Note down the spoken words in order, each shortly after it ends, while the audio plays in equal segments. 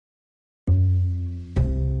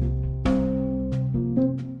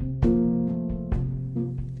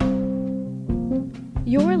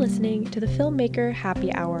You're listening to the Filmmaker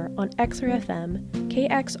Happy Hour on XRFM,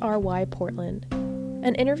 KXRY Portland,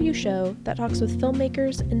 an interview show that talks with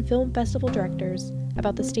filmmakers and film festival directors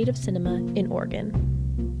about the state of cinema in Oregon.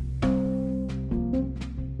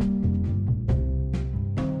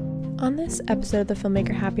 On this episode of the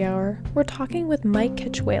Filmmaker Happy Hour, we're talking with Mike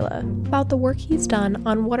Cachuela about the work he's done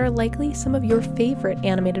on what are likely some of your favorite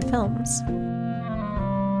animated films.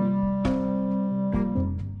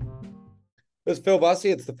 This is Phil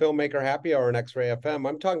Bussey. It's the Filmmaker Happy Hour on X-Ray FM.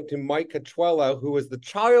 I'm talking to Mike Cachuela, who is the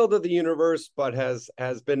child of the universe, but has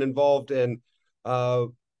been involved in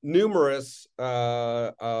numerous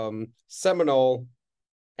seminal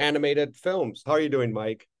animated films. How are you doing,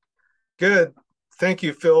 Mike? Good. Thank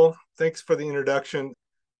you, Phil. Thanks for the introduction.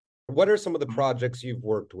 What are some of the projects you've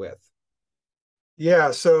worked with?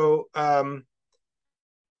 Yeah, so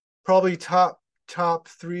probably top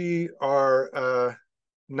three are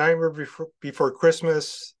Nightmare Before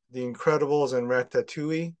Christmas, The Incredibles, and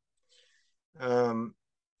Ratatouille.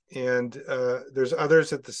 And there's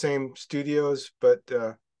others at the same studios, but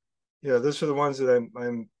those are the ones that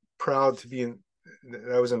I'm proud to be in, that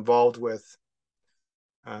I was involved with.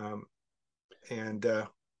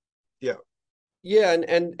 Yeah,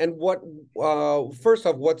 and what first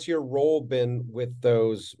off, what's your role been with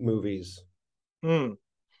those movies?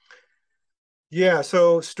 Yeah,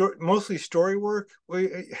 so mostly story work.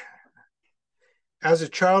 As a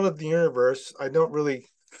child of the universe, I don't really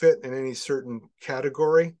fit in any certain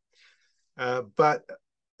category, but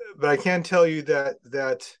I can tell you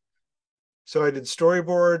that. So I did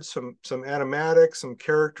storyboards, some animatics, some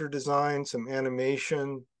character design, some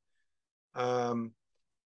animation, and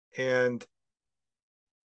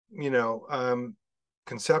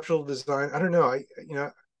conceptual design. I don't know.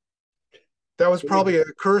 That was probably a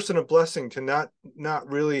curse and a blessing to not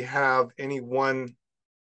really have any one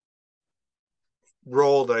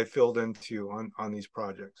role that I filled into on these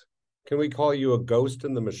projects. Can we call you a ghost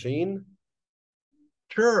in the machine?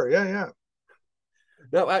 Sure. Yeah.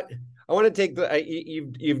 No, I want to take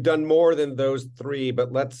you've done more than those three,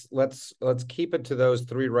 but let's keep it to those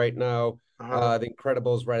three right now. The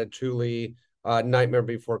Incredibles, Ratatouille, Nightmare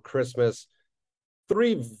Before Christmas.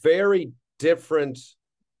 Three very different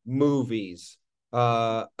movies,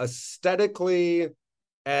 aesthetically,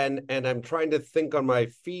 and I'm trying to think on my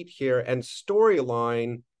feet here, and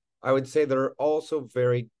storyline, I would say they're also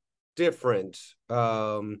very different.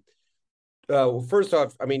 First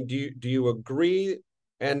off, I mean, do you agree?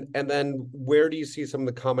 And then where do you see some of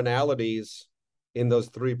the commonalities in those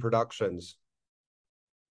three productions?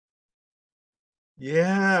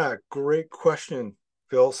 Yeah, great question,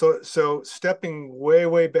 Phil. So stepping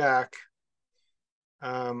way back,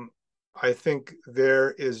 I think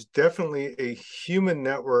there is definitely a human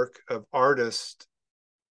network of artists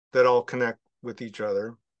that all connect with each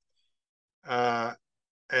other. And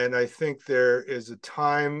I think there is a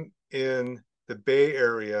time in the Bay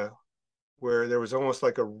Area where there was almost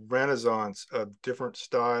like a renaissance of different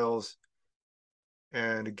styles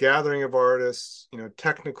and a gathering of artists,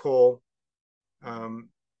 technical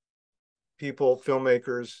people,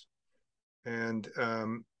 filmmakers, and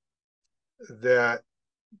that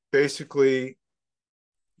basically,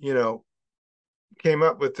 came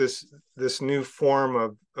up with this new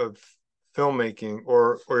form of filmmaking,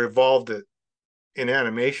 or evolved it in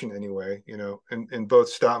animation anyway, in both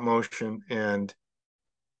stop motion and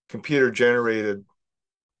computer generated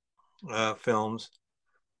films,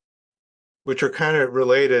 which are kind of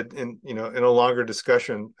related in a longer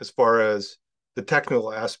discussion as far as the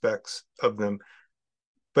technical aspects of them.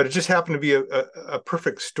 But it just happened to be a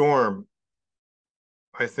perfect storm,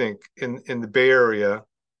 I think, in the Bay Area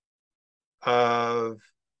of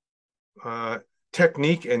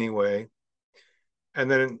technique anyway.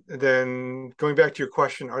 And then going back to your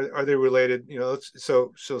question, are they related?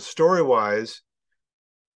 So story wise,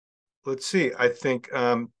 let's see. I think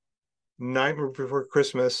Nightmare Before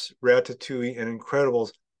Christmas, Ratatouille, and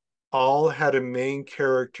Incredibles all had a main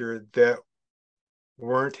character that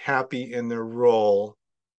weren't happy in their role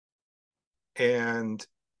and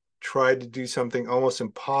tried to do something almost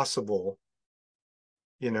impossible,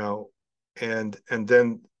 and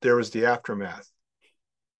then there was the aftermath.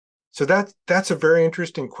 So that's a very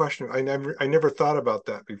interesting question. I never thought about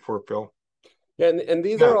that before, Phil. Yeah, and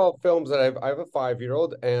these are all films that I have a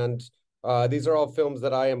 5-year-old, and these are all films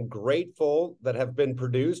that I am grateful that have been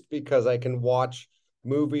produced because I can watch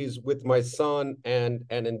movies with my son and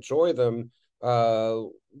enjoy them.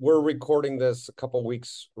 We're recording this a couple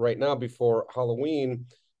weeks right now before Halloween,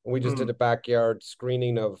 and we just did a backyard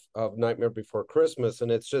screening of Nightmare Before Christmas, and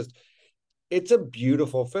it's a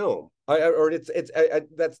beautiful film.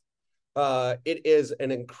 That's it is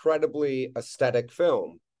an incredibly aesthetic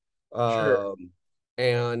film. Sure. Um,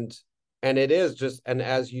 and it is just, and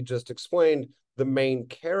as you just explained, the main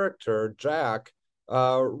character, Jack,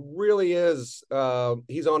 really is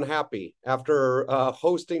he's unhappy after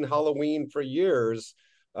hosting Halloween for years.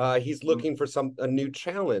 He's looking for a new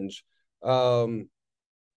challenge. Um,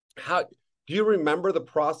 how do you remember the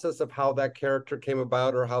process of how that character came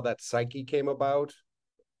about, or how that psyche came about?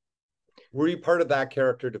 Were you part of that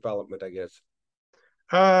character development, I guess?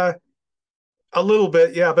 Uh, a little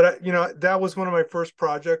bit, yeah, but that was one of my first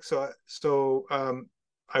projects, so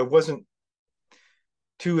I wasn't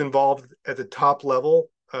too involved at the top level.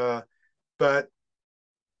 But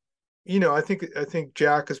I think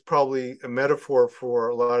Jack is probably a metaphor for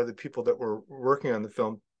a lot of the people that were working on the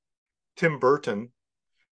film. Tim Burton,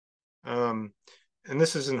 um, and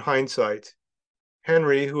this is in hindsight.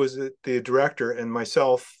 Henry, who was the director, and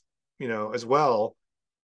myself, as well,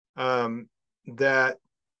 um, that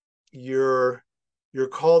you're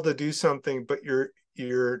called to do something, but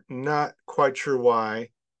you're not quite sure why,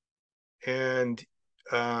 and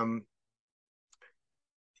um,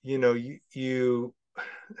 you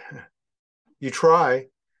you try,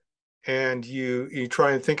 and you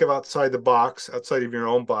try and think of outside the box, outside of your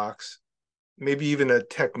own box, maybe even a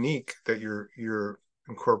technique that you're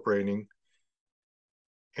incorporating,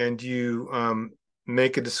 and you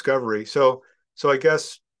make a discovery. So I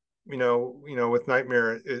guess with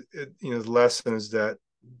Nightmare, the lesson is that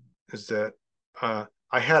I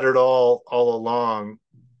had it all along,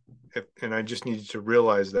 and I just needed to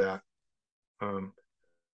realize that. Um,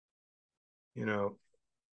 you know,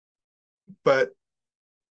 but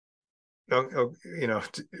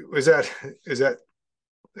is that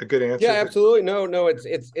a good Yeah, answer? absolutely. No, no,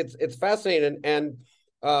 it's fascinating, and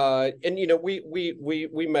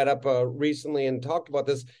we met up recently and talked about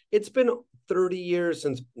this. It's been 30 years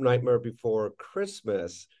since Nightmare Before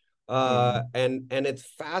Christmas. Mm-hmm. And it's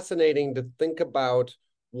fascinating to think about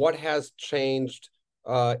what has changed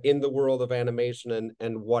in the world of animation,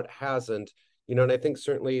 and what hasn't. And I think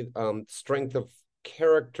certainly strength of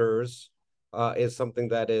characters is something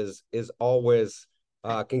that is always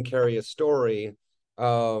can carry a story.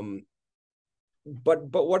 Um,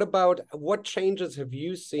 but what changes have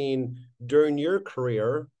you seen during your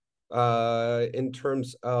career in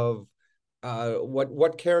terms of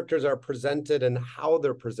what characters are presented and how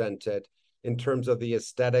they're presented, in terms of the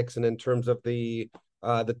aesthetics and in terms of the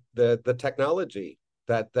technology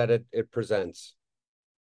that it presents?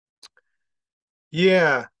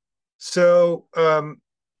 Yeah. So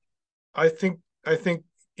I think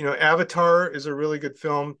Avatar is a really good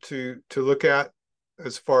film to look at,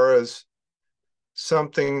 as far as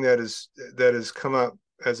something that has come up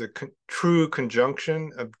as a true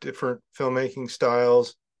conjunction of different filmmaking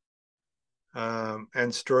styles,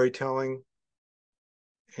 and storytelling.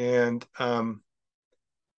 And I've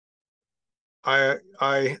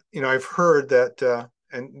heard that,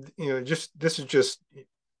 and just this is just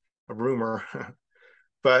a rumor,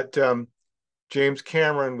 but James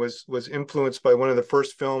Cameron was influenced by one of the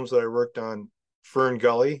first films that I worked on, Fern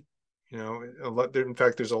Gully. In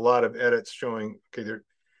fact, there's a lot of edits showing, okay,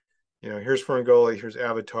 here's Fern Gully, here's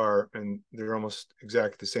Avatar, and they're almost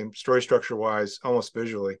exactly the same story structure wise, almost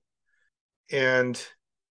visually. And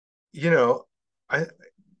you know, I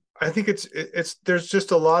I think it's there's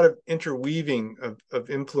just a lot of interweaving of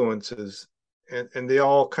influences, and they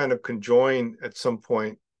all kind of conjoin at some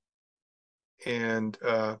point, and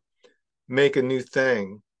make a new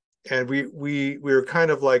thing. And we're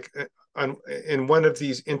kind of like in one of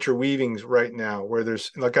these interweavings right now, where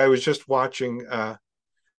there's, like, I was just watching a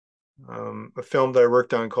film that I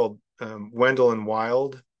worked on called Wendell and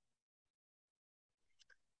Wild,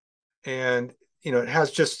 and it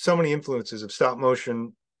has just so many influences of stop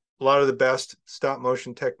motion, a lot of the best stop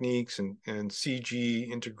motion techniques, and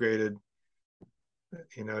CG integrated,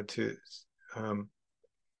 to um,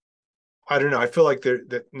 I don't know. I feel like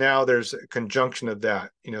that now there's a conjunction of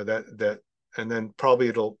that, and then probably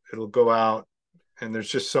it'll go out, and there's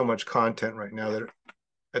just so much content right now that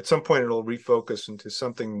at some point it'll refocus into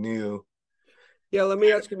something new. Yeah, let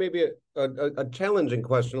me ask you maybe a challenging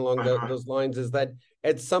question along Uh-huh. those lines. Is that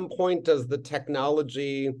at some point does the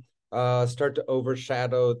technology start to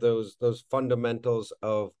overshadow those fundamentals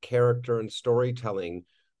of character and storytelling,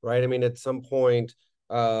 right? I mean, at some point,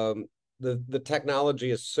 the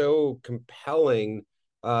technology is so compelling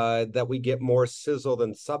that we get more sizzle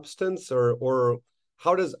than substance, or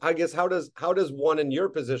how does one in your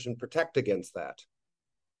position protect against that?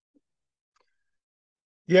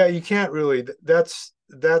 Yeah, you can't really. That's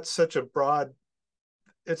such a broad.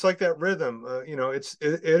 It's like that rhythm. It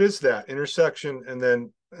is that intersection, and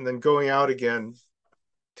then and then going out again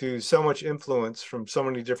to so much influence from so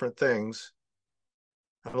many different things.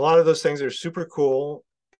 And a lot of those things are super cool,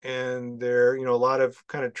 and they're, a lot of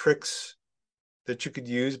kind of tricks that you could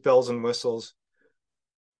use, bells and whistles.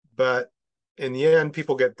 But in the end,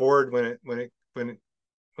 people get bored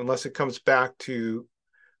unless it comes back to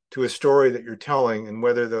a story that you're telling, and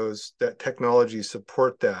whether that technology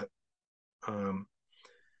support that.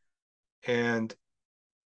 And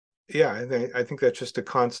yeah, I think that's just a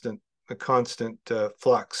constant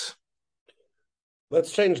flux.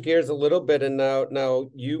 Let's change gears a little bit, and now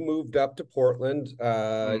you moved up to Portland,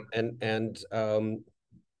 and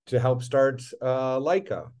to help start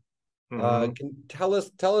Leica. Can tell us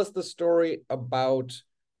the story about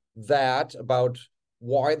that, about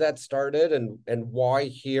why that started, and why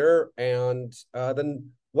here, and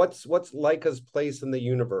then what's Leica's place in the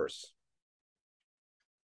universe?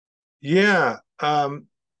 Yeah.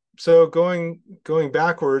 So going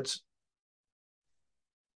backwards,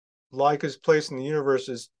 Leica's place in the universe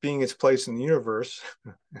is being its place in the universe,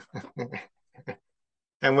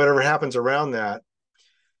 and whatever happens around that.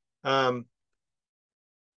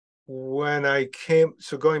 When I came,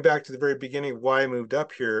 so going back to the very beginning of why I moved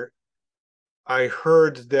up here, I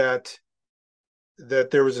heard that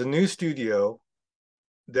there was a new studio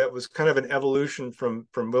that was kind of an evolution from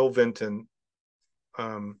Will Vinton,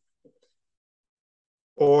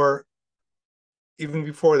 or even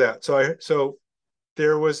before that. So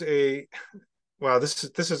there was a, wow, this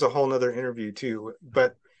is a whole nother interview too.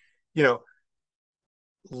 But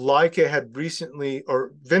Leica had recently,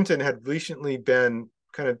 or Vinton had recently been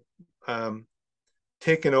kind of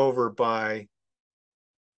taken over by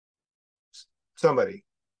somebody.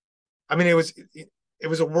 I mean, it was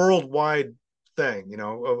a worldwide thing,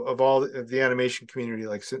 of all of the animation community.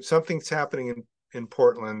 Like, something's happening in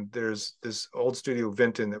Portland. There's this old studio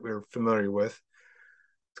Vinton that we were familiar with,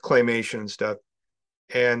 claymation and stuff,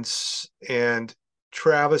 and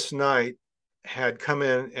Travis Knight had come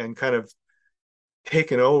in and kind of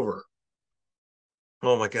taken over.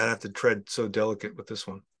 Oh my God, I have to tread so delicate with this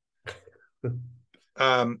one.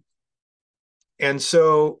 And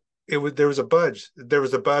so there was a buzz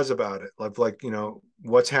about it, like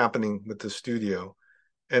what's happening with the studio.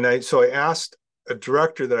 And I asked a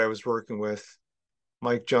director that I was working with,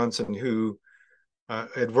 Mike Johnson, who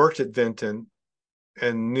had worked at Vinton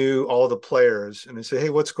and knew all the players, and I said, hey,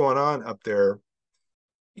 what's going on up there?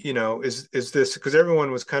 Is this, because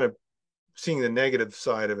everyone was kind of seeing the negative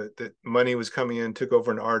side of it, that money was coming in, took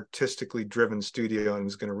over an artistically driven studio and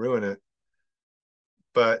was going to ruin it.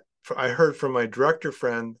 But I heard from my director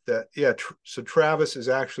friend that, yeah, so Travis is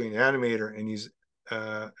actually an animator, and he's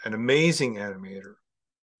an amazing animator.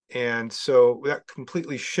 And so that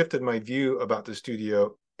completely shifted my view about the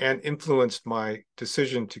studio and influenced my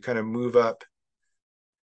decision to kind of move up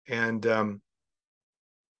and help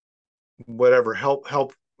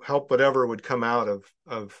whatever would come out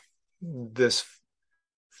of this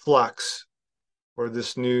flux, or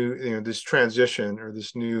this new, this transition, or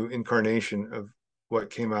this new incarnation of what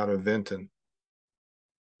came out of Vinton.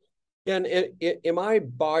 Yeah, and am I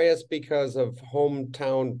biased because of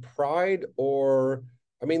hometown pride, or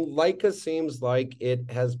I mean, Leica seems like it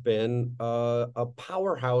has been a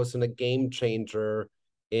powerhouse and a game changer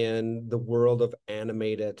in the world of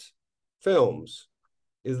animated films.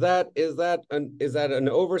 Is that an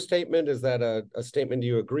overstatement? Is that a statement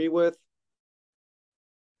you agree with?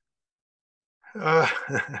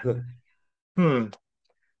 Hmm.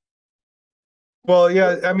 Well,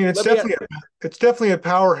 yeah, I mean, it's definitely a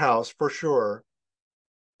powerhouse for sure.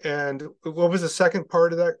 And what was the second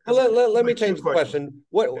part of that? Let me change the question.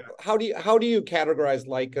 How do you categorize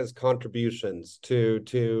Leica's contributions to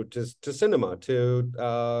cinema,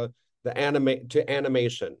 to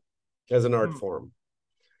animation as an art form?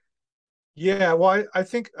 Yeah, well, I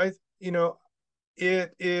think it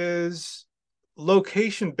is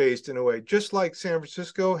location based in a way, just like San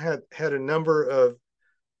Francisco had a number of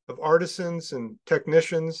artisans and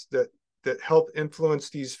technicians that helped influence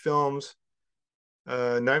these films.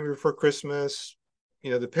 Nightmare Before Christmas,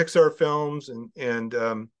 the Pixar films, and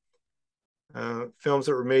films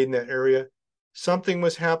that were made in that area. Something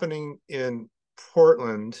was happening in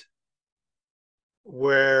Portland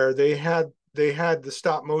where they had the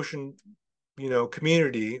stop motion,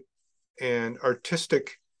 community and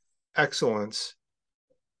artistic excellence,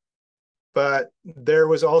 but there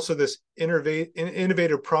was also this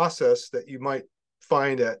innovative process that you might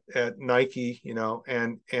find at Nike,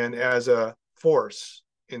 and as a force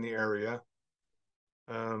in the area.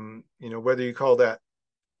 Whether you call that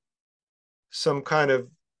some kind of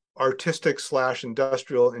artistic /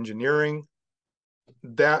 industrial engineering,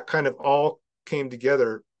 that kind of all came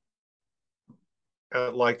together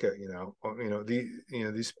at Leica.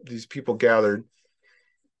 These people gathered,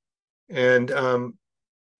 and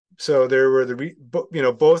so there were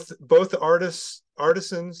both the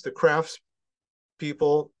artisans, the crafts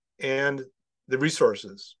people, and the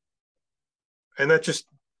resources, and that just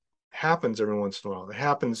happens every once in a while. It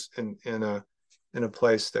happens in a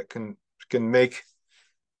place that can make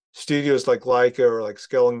studios like Leica or like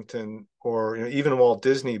Skellington or even Walt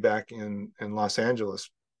Disney back in Los Angeles,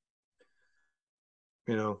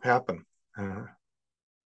 happen.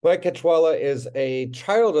 Mike Cachuela is a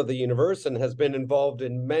child of the universe and has been involved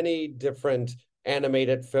in many different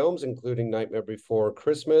animated films, including Nightmare Before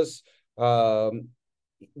Christmas.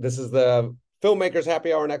 This is the Filmmakers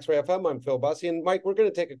Happy Hour on X-Ray FM. I'm Phil Bussey. And Mike, we're going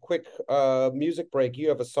to take a quick music break. You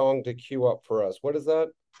have a song to cue up for us. What is that?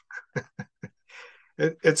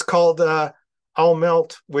 It's called I'll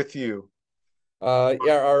Melt With You.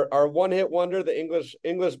 Our one-hit wonder, the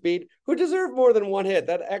English Beat, who deserved more than one hit.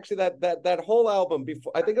 That whole album,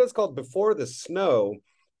 before, I think it was called Before the Snow,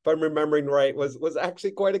 if I'm remembering right, was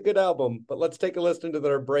actually quite a good album. But let's take a listen to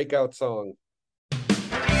their breakout song.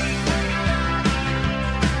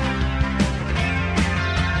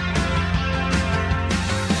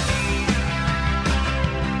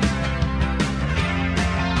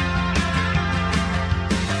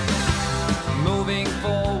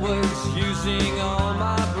 All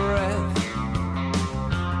my breath,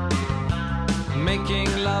 making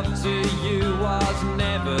love to you was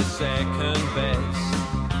never second best.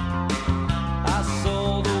 I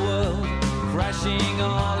saw the world crashing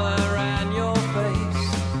all around your face,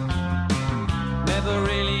 never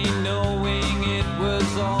really knowing it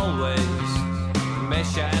was always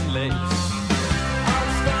mesh and lace.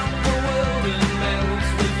 I'll stop the world and melt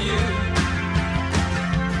with you.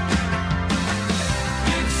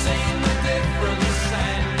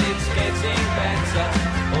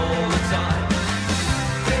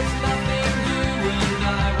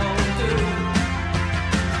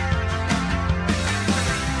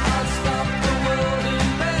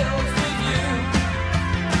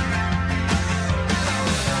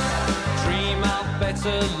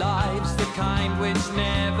 Lives, the kind which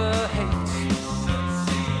never hates,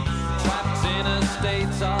 trapped in a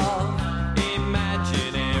state of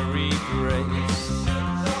imaginary grace.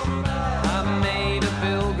 I made a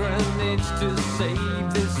pilgrimage to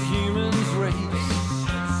save this human's race,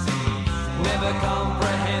 never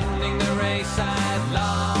comprehending the race I'd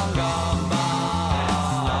long gone by.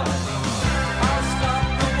 I'll stop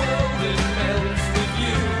the world and melt with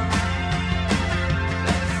you.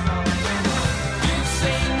 You've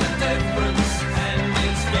seen the difference, and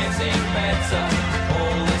it's getting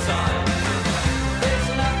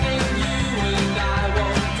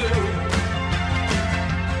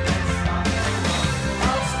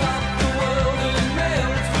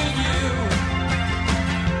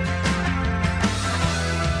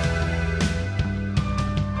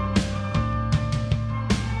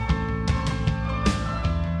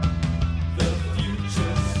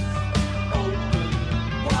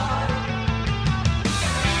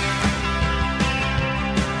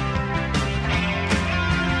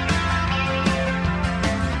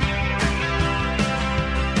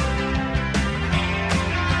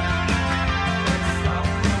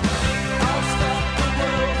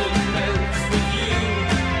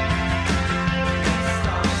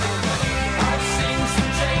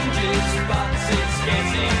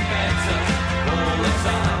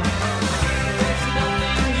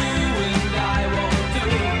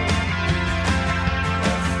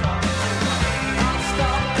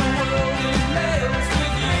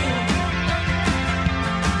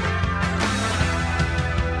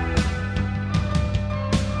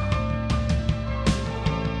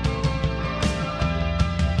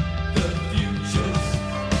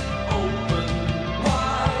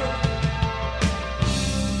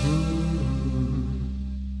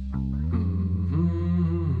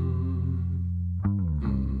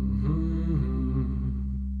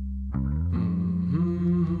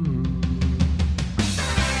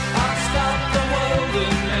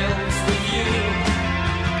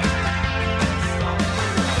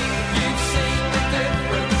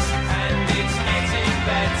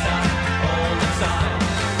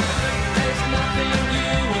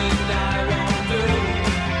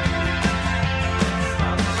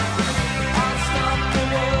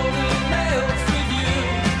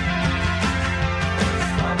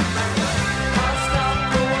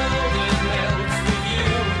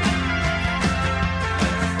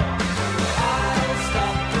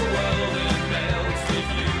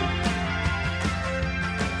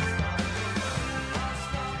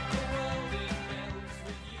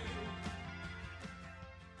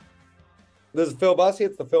This is Phil Bussey.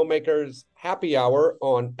 It's the Filmmakers Happy Hour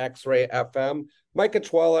on X-Ray FM. Mike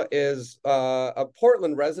Cachuela is a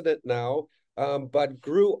Portland resident now, but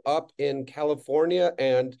grew up in California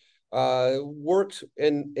and worked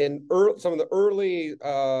in some of the early,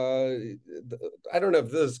 I don't know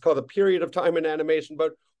if this is called a period of time in animation,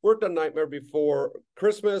 but worked on Nightmare Before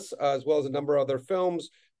Christmas, as well as a number of other films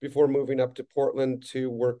before moving up to Portland to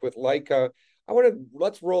work with Leica.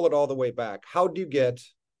 Let's roll it all the way back. How do you get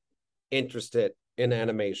interested in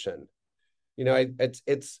animation?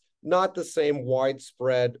 It's not the same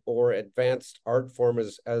widespread or advanced art form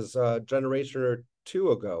as a generation or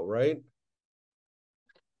two ago, right?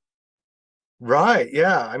 Right.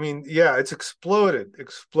 Yeah. I mean, yeah, it's exploded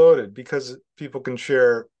because people can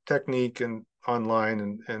share technique and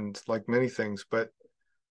online and like many things. But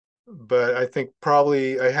I think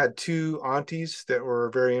probably I had two aunties that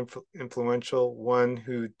were very influential. One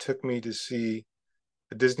who took me to see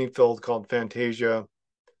a Disney film called Fantasia,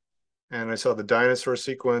 and I saw the dinosaur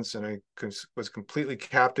sequence, and I was completely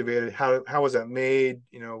captivated. How was that made?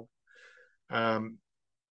 Um,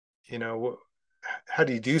 you know, how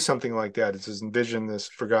do you do something like that? It's just envision this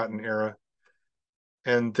forgotten era.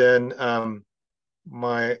 And then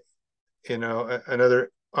my,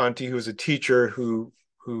 another auntie who was a teacher who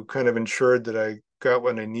kind of ensured that I got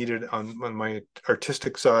what I needed on my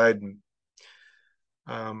artistic side, and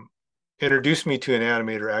um, introduced me to an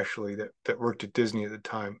animator actually that worked at Disney at the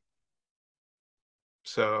time.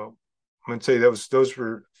 So I'm gonna say those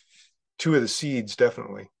were two of the seeds,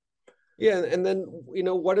 definitely. Yeah, and then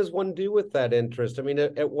what does one do with that interest? I mean,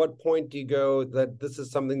 at what point do you go that this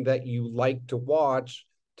is something that you like to watch,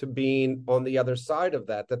 to being on the other side of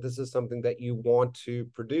that this is something that you want to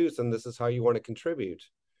produce and this is how you want to contribute?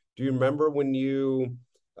 Do you remember when you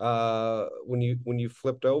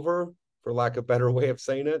flipped over, for lack of a better way of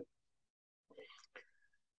saying it?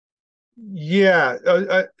 Yeah.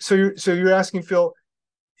 So you're asking, Phil,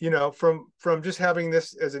 from just having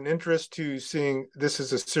this as an interest to seeing this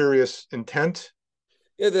as a serious intent.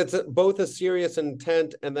 Yeah, that's both a serious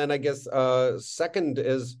intent, and then I guess second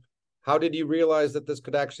is, how did you realize that this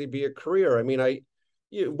could actually be a career? I mean,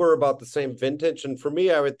 we're about the same vintage, and for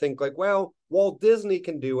me, I would think like, well, Walt Disney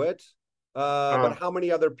can do it, but Uh, how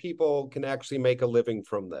many other people can actually make a living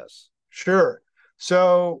from this? sure.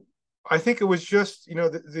 So I think it was just,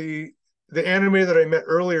 the animator that I met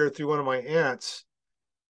earlier through one of my aunts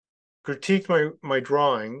critiqued my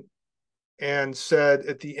drawing and said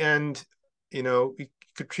at the end, he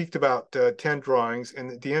critiqued about 10 drawings,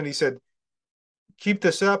 and at the end he said, keep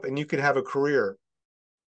this up and you could have a career.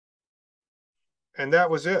 And that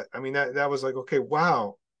was it. I mean, that was like, okay,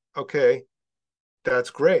 wow, okay, that's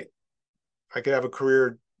great. I could have a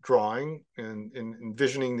career drawing and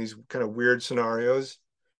envisioning these kind of weird scenarios.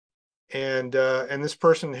 And this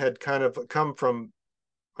person had kind of come from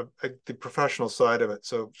the professional side of it.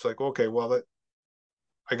 So it's like, okay, well,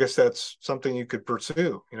 I guess that's something you could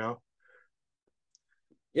pursue,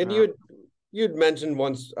 And Uh, you'd mentioned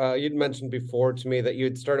once, you'd mentioned before to me that you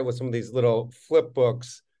had started with some of these little flip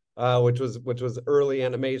books, which was early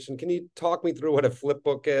animation. Can you talk me through what a flip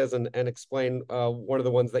book is and explain one of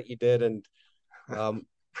the ones that you did? And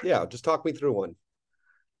yeah, just talk me through one.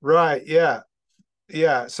 right. Yeah.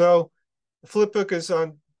 Yeah. So flipbook is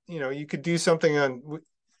on, you could do something on,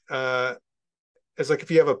 it's like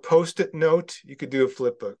if you have a post-it note, you could do a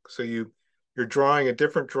flipbook. So you're drawing a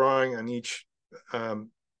different drawing on each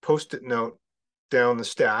post-it note down the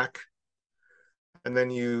stack, and then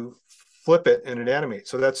you flip it and it animates.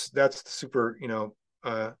 So that's the super,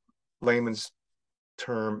 layman's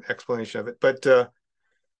term explanation of it. But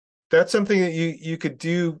that's something that you could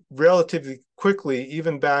do relatively quickly,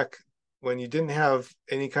 even back when you didn't have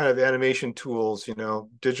any kind of animation tools,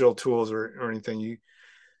 digital tools or anything.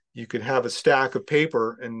 You could have a stack of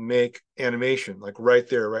paper and make animation like right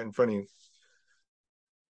there, right in front of you.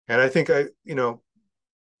 And I think I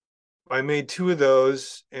made two of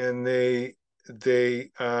those, and they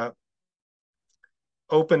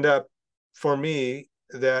opened up for me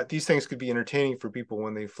that these things could be entertaining for people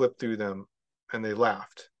when they flipped through them and they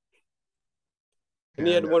laughed. And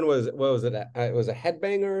the And other one was, what was it? It was a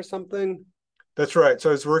headbanger or something. that's right. So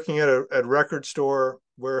I was working at a record store,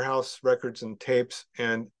 warehouse records and tapes,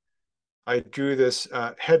 and I drew this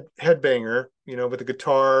headbanger, with a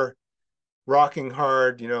guitar, rocking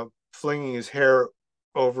hard, flinging his hair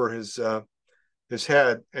over his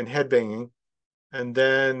head and headbanging, and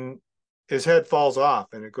then his head falls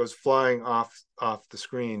off and it goes flying off the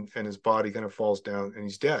screen, and his body kind of falls down and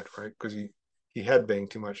he's dead, right? Because he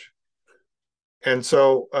headbanged too much. And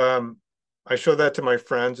so I showed that to my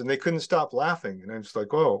friends, and they couldn't stop laughing. And I was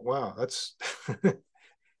like, "Oh, wow, that's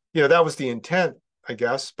that was the intent, I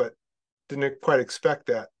guess, but didn't quite expect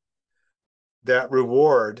that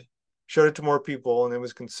reward. Showed it to more people, and it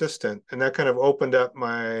was consistent, and that kind of opened up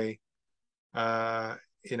my I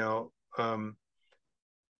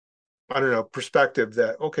don't know, perspective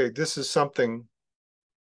that, okay, this is something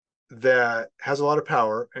that has a lot of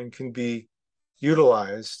power and can be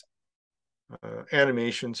utilized,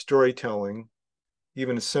 animation, storytelling,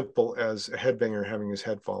 even as simple as a headbanger having his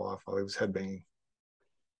head fall off while he was headbanging.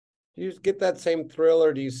 Do you get that same thrill,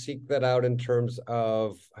 or do you seek that out in terms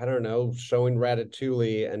of, I don't know, showing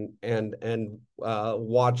Ratatouille and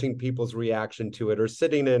watching people's reaction to it, or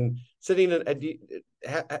sitting in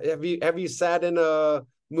have you sat in a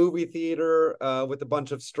movie theater with a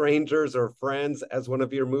bunch of strangers or friends as one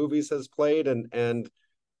of your movies has played and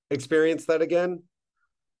experienced that again?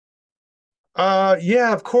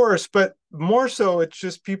 Yeah, of course, but more so it's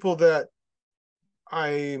just people that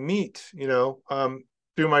I meet,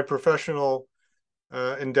 through my professional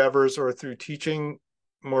endeavors or through teaching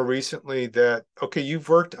more recently, that, okay, you've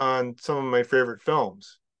worked on some of my favorite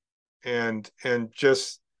films, and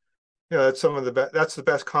just, that's some of that's the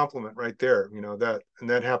best compliment right there,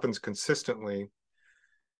 that happens consistently.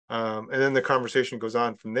 And then the conversation goes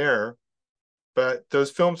on from there. But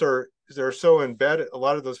those films they're so embedded. A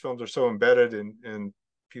lot of those films are so embedded in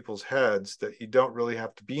people's heads that you don't really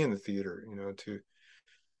have to be in the theater,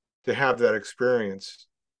 to have that experience.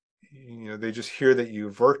 They just hear that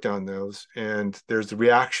you've worked on those, and there's the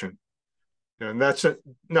reaction. And that's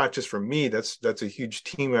not just from me. That's a huge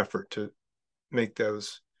team effort to make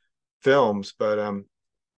those films, but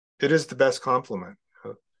it is the best compliment.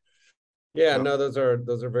 Yeah, no, those are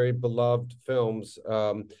very beloved films.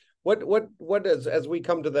 What is, as we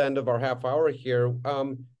come to the end of our half hour here,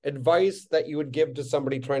 advice that you would give to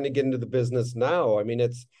somebody trying to get into the business now? I mean,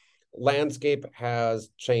 landscape has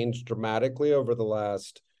changed dramatically over the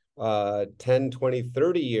last 10, 20,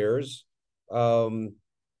 30 years.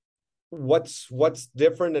 What's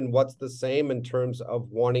different and what's the same in terms of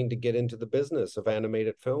wanting to get into the business of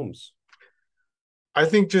animated films? I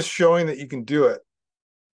think just showing that you can do it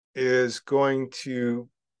is going to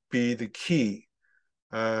be the key.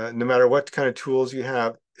 No matter what kind of tools you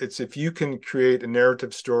have, it's if you can create a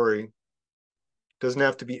narrative story, it doesn't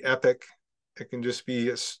have to be epic. It can just be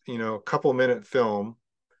a couple minute film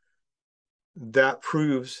that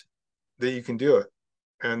proves that you can do it.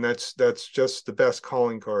 And that's just the best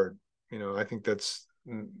calling card. I think that's,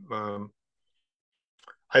 I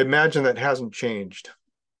imagine that hasn't changed.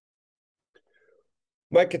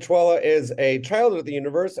 Mike Cachuela is a child of the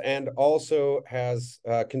universe and also has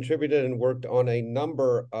contributed and worked on a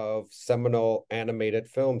number of seminal animated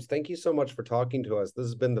films. Thank you so much for talking to us. This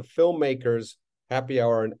has been the Filmmakers Happy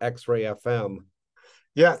Hour on X-Ray FM.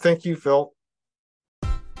 Yeah, thank you, Phil.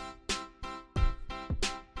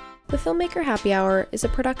 The Filmmaker Happy Hour is a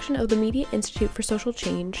production of the Media Institute for Social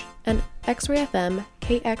Change and X-Ray FM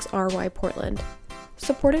KXRY Portland,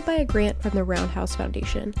 supported by a grant from the Roundhouse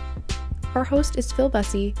Foundation. Our host is Phil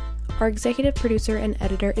Bussey. Our executive producer and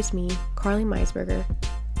editor is me, Carly Meisberger.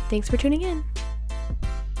 Thanks for tuning in.